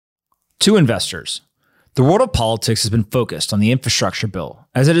To investors, the world of politics has been focused on the infrastructure bill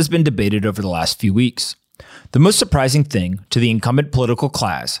as it has been debated over the last few weeks. The most surprising thing to the incumbent political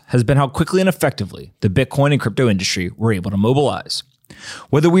class has been how quickly and effectively the Bitcoin and crypto industry were able to mobilize.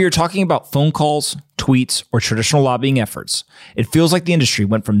 Whether we are talking about phone calls, tweets, or traditional lobbying efforts, it feels like the industry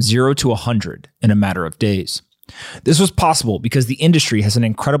went from 0 to 100 in a matter of days. This was possible because the industry has an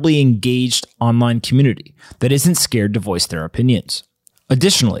incredibly engaged online community that isn't scared to voice their opinions.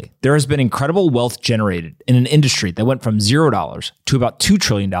 Additionally, there has been incredible wealth generated in an industry that went from $0 to about $2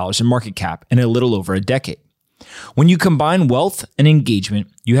 trillion in market cap in a little over a decade. When you combine wealth and engagement,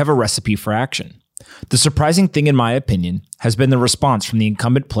 you have a recipe for action. The surprising thing, in my opinion, has been the response from the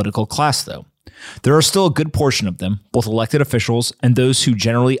incumbent political class, though. There are still a good portion of them, both elected officials and those who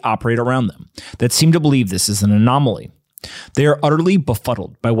generally operate around them, that seem to believe this is an anomaly. They are utterly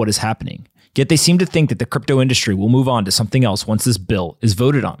befuddled by what is happening. Yet they seem to think that the crypto industry will move on to something else once this bill is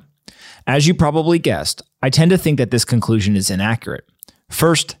voted on. As you probably guessed, I tend to think that this conclusion is inaccurate.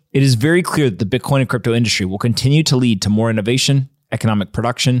 First, it is very clear that the Bitcoin and crypto industry will continue to lead to more innovation, economic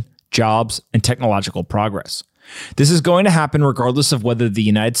production, jobs, and technological progress. This is going to happen regardless of whether the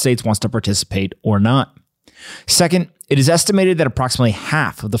United States wants to participate or not. Second, it is estimated that approximately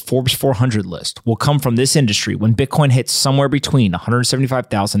half of the Forbes 400 list will come from this industry when Bitcoin hits somewhere between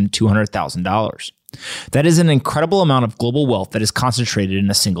 $175,000 and $200,000. That is an incredible amount of global wealth that is concentrated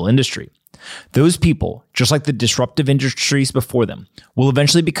in a single industry. Those people, just like the disruptive industries before them, will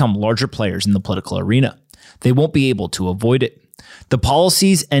eventually become larger players in the political arena. They won't be able to avoid it. The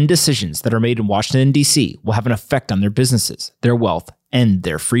policies and decisions that are made in Washington, D.C. will have an effect on their businesses, their wealth, and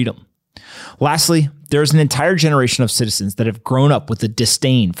their freedom. Lastly, there is an entire generation of citizens that have grown up with a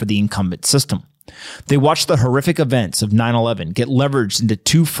disdain for the incumbent system. They watched the horrific events of 9/11 get leveraged into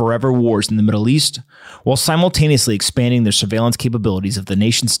 2 forever wars in the Middle East, while simultaneously expanding their surveillance capabilities of the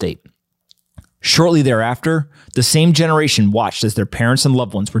nation state. Shortly thereafter, the same generation watched as their parents and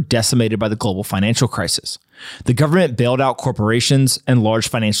loved ones were decimated by the global financial crisis. The government bailed out corporations and large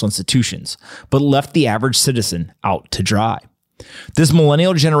financial institutions, but left the average citizen out to dry. This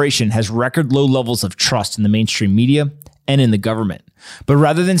millennial generation has record low levels of trust in the mainstream media and in the government. But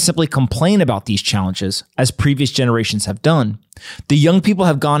rather than simply complain about these challenges, as previous generations have done, the young people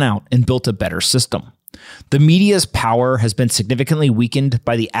have gone out and built a better system. The media's power has been significantly weakened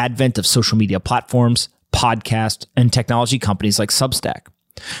by the advent of social media platforms, podcasts, and technology companies like Substack.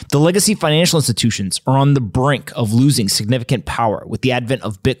 The legacy financial institutions are on the brink of losing significant power with the advent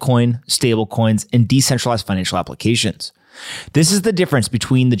of Bitcoin, stablecoins, and decentralized financial applications. This is the difference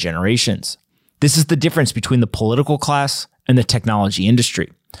between the generations. This is the difference between the political class and the technology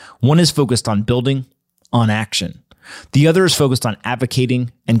industry. One is focused on building, on action. The other is focused on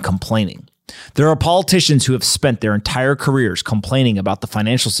advocating and complaining. There are politicians who have spent their entire careers complaining about the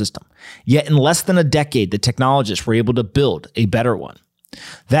financial system, yet in less than a decade, the technologists were able to build a better one.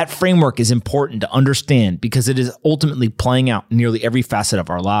 That framework is important to understand because it is ultimately playing out in nearly every facet of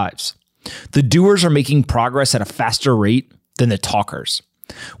our lives. The doers are making progress at a faster rate than the talkers.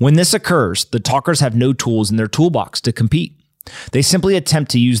 When this occurs, the talkers have no tools in their toolbox to compete. They simply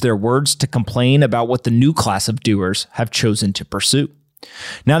attempt to use their words to complain about what the new class of doers have chosen to pursue.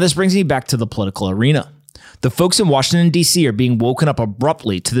 Now, this brings me back to the political arena. The folks in Washington, D.C. are being woken up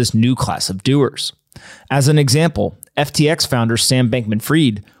abruptly to this new class of doers. As an example, FTX founder Sam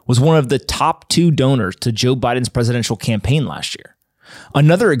Bankman-Fried was one of the top 2 donors to Joe Biden's presidential campaign last year.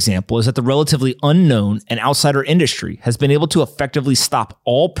 Another example is that the relatively unknown and outsider industry has been able to effectively stop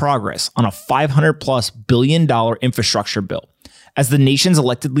all progress on a $500+ billion infrastructure bill as the nation's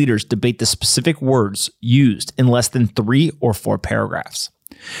elected leaders debate the specific words used in less than 3 or 4 paragraphs.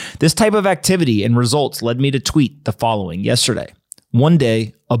 This type of activity and results led me to tweet the following yesterday. One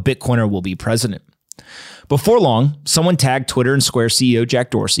day, a Bitcoiner will be president. Before long, someone tagged Twitter and Square CEO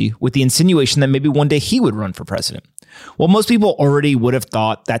Jack Dorsey with the insinuation that maybe one day he would run for president. While most people already would have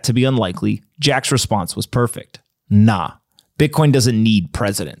thought that to be unlikely, Jack's response was perfect. Nah, Bitcoin doesn't need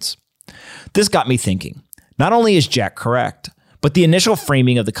presidents. This got me thinking. Not only is Jack correct, but the initial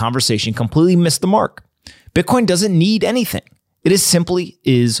framing of the conversation completely missed the mark. Bitcoin doesn't need anything. It is simply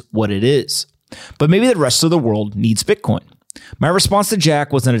is what it is. But maybe the rest of the world needs Bitcoin. My response to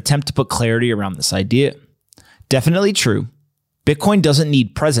Jack was an attempt to put clarity around this idea. Definitely true. Bitcoin doesn't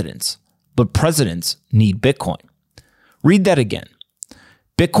need presidents, but presidents need Bitcoin. Read that again.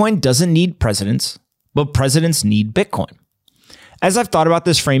 Bitcoin doesn't need presidents, but presidents need Bitcoin. As I've thought about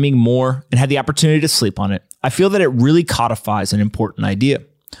this framing more and had the opportunity to sleep on it, I feel that it really codifies an important idea.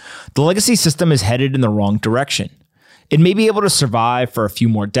 The legacy system is headed in the wrong direction. It may be able to survive for a few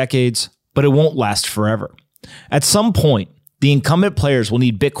more decades, but it won't last forever. At some point, the incumbent players will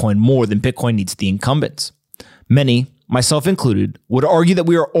need Bitcoin more than Bitcoin needs the incumbents. Many, myself included, would argue that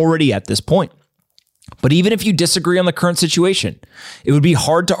we are already at this point. But even if you disagree on the current situation, it would be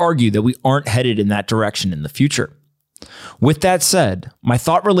hard to argue that we aren't headed in that direction in the future. With that said, my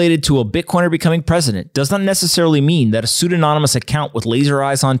thought related to a Bitcoiner becoming president does not necessarily mean that a pseudonymous account with laser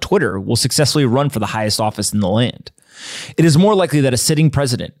eyes on Twitter will successfully run for the highest office in the land. It is more likely that a sitting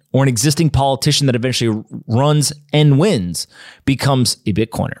president or an existing politician that eventually runs and wins becomes a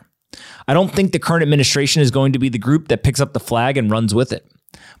Bitcoiner. I don't think the current administration is going to be the group that picks up the flag and runs with it.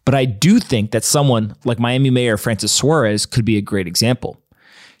 But I do think that someone like Miami Mayor Francis Suarez could be a great example.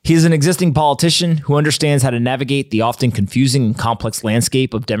 He is an existing politician who understands how to navigate the often confusing and complex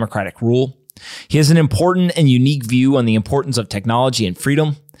landscape of democratic rule. He has an important and unique view on the importance of technology and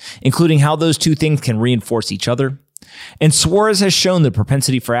freedom, including how those two things can reinforce each other. And Suarez has shown the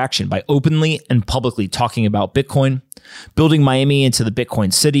propensity for action by openly and publicly talking about Bitcoin, building Miami into the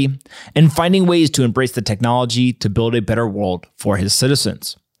Bitcoin city, and finding ways to embrace the technology to build a better world for his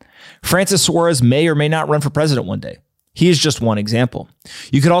citizens. Francis Suarez may or may not run for president one day. He is just one example.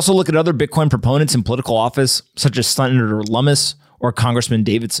 You could also look at other Bitcoin proponents in political office, such as Senator Lummis or Congressman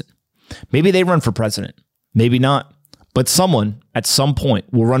Davidson. Maybe they run for president, maybe not. But someone, at some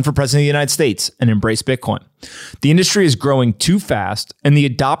point, will run for president of the United States and embrace Bitcoin. The industry is growing too fast, and the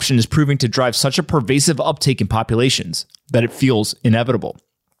adoption is proving to drive such a pervasive uptake in populations that it feels inevitable.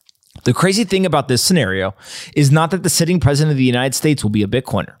 The crazy thing about this scenario is not that the sitting president of the United States will be a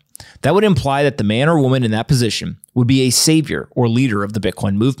Bitcoiner. That would imply that the man or woman in that position would be a savior or leader of the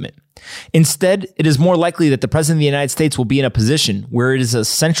Bitcoin movement. Instead, it is more likely that the president of the United States will be in a position where it is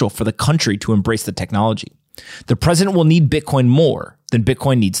essential for the country to embrace the technology. The president will need Bitcoin more than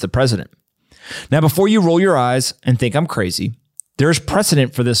Bitcoin needs the president. Now, before you roll your eyes and think I'm crazy, there is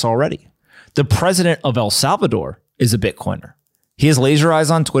precedent for this already. The president of El Salvador is a Bitcoiner. He has laser eyes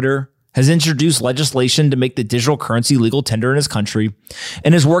on Twitter, has introduced legislation to make the digital currency legal tender in his country,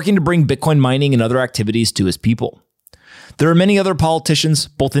 and is working to bring Bitcoin mining and other activities to his people. There are many other politicians,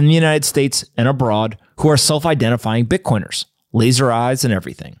 both in the United States and abroad, who are self-identifying Bitcoiners, laser eyes and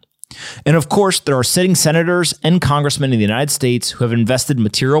everything. And of course, there are sitting senators and congressmen in the United States who have invested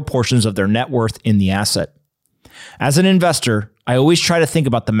material portions of their net worth in the asset. As an investor, I always try to think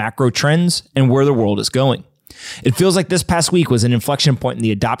about the macro trends and where the world is going. It feels like this past week was an inflection point in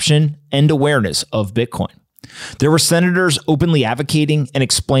the adoption and awareness of Bitcoin. There were senators openly advocating and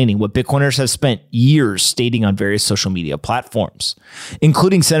explaining what Bitcoiners have spent years stating on various social media platforms,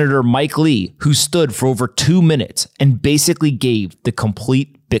 including Senator Mike Lee, who stood for over 2 minutes and basically gave the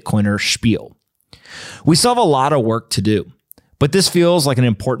complete Bitcoiner spiel. We still have a lot of work to do, but this feels like an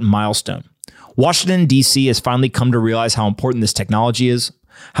important milestone. Washington, D.C. has finally come to realize how important this technology is,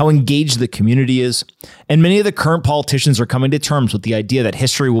 how engaged the community is, and many of the current politicians are coming to terms with the idea that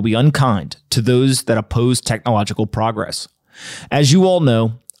history will be unkind to those that oppose technological progress. As you all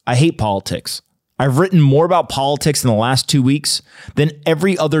know, I hate politics. I've written more about politics in the last 2 weeks than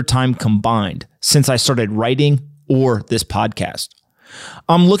every other time combined since I started writing or this podcast.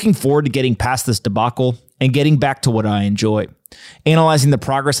 I'm looking forward to getting past this debacle and getting back to what I enjoy, analyzing the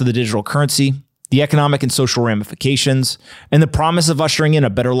progress of the digital currency, the economic and social ramifications, and the promise of ushering in a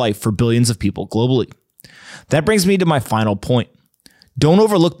better life for billions of people globally. That brings me to my final point. Don't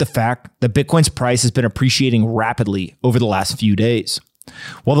overlook the fact that Bitcoin's price has been appreciating rapidly over the last few days,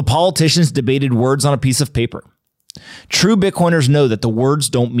 while the politicians debated words on a piece of paper. True Bitcoiners know that the words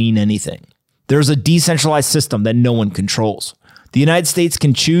don't mean anything. There's a decentralized system that no one controls. The United States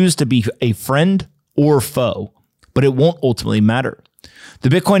can choose to be a friend or foe, but it won't ultimately matter. The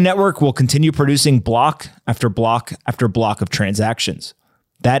Bitcoin network will continue producing block after block after block of transactions.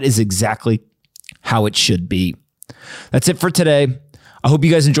 That is exactly how it should be. That's it for today. I hope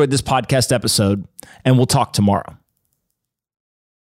you guys enjoyed this podcast episode, and we'll talk tomorrow.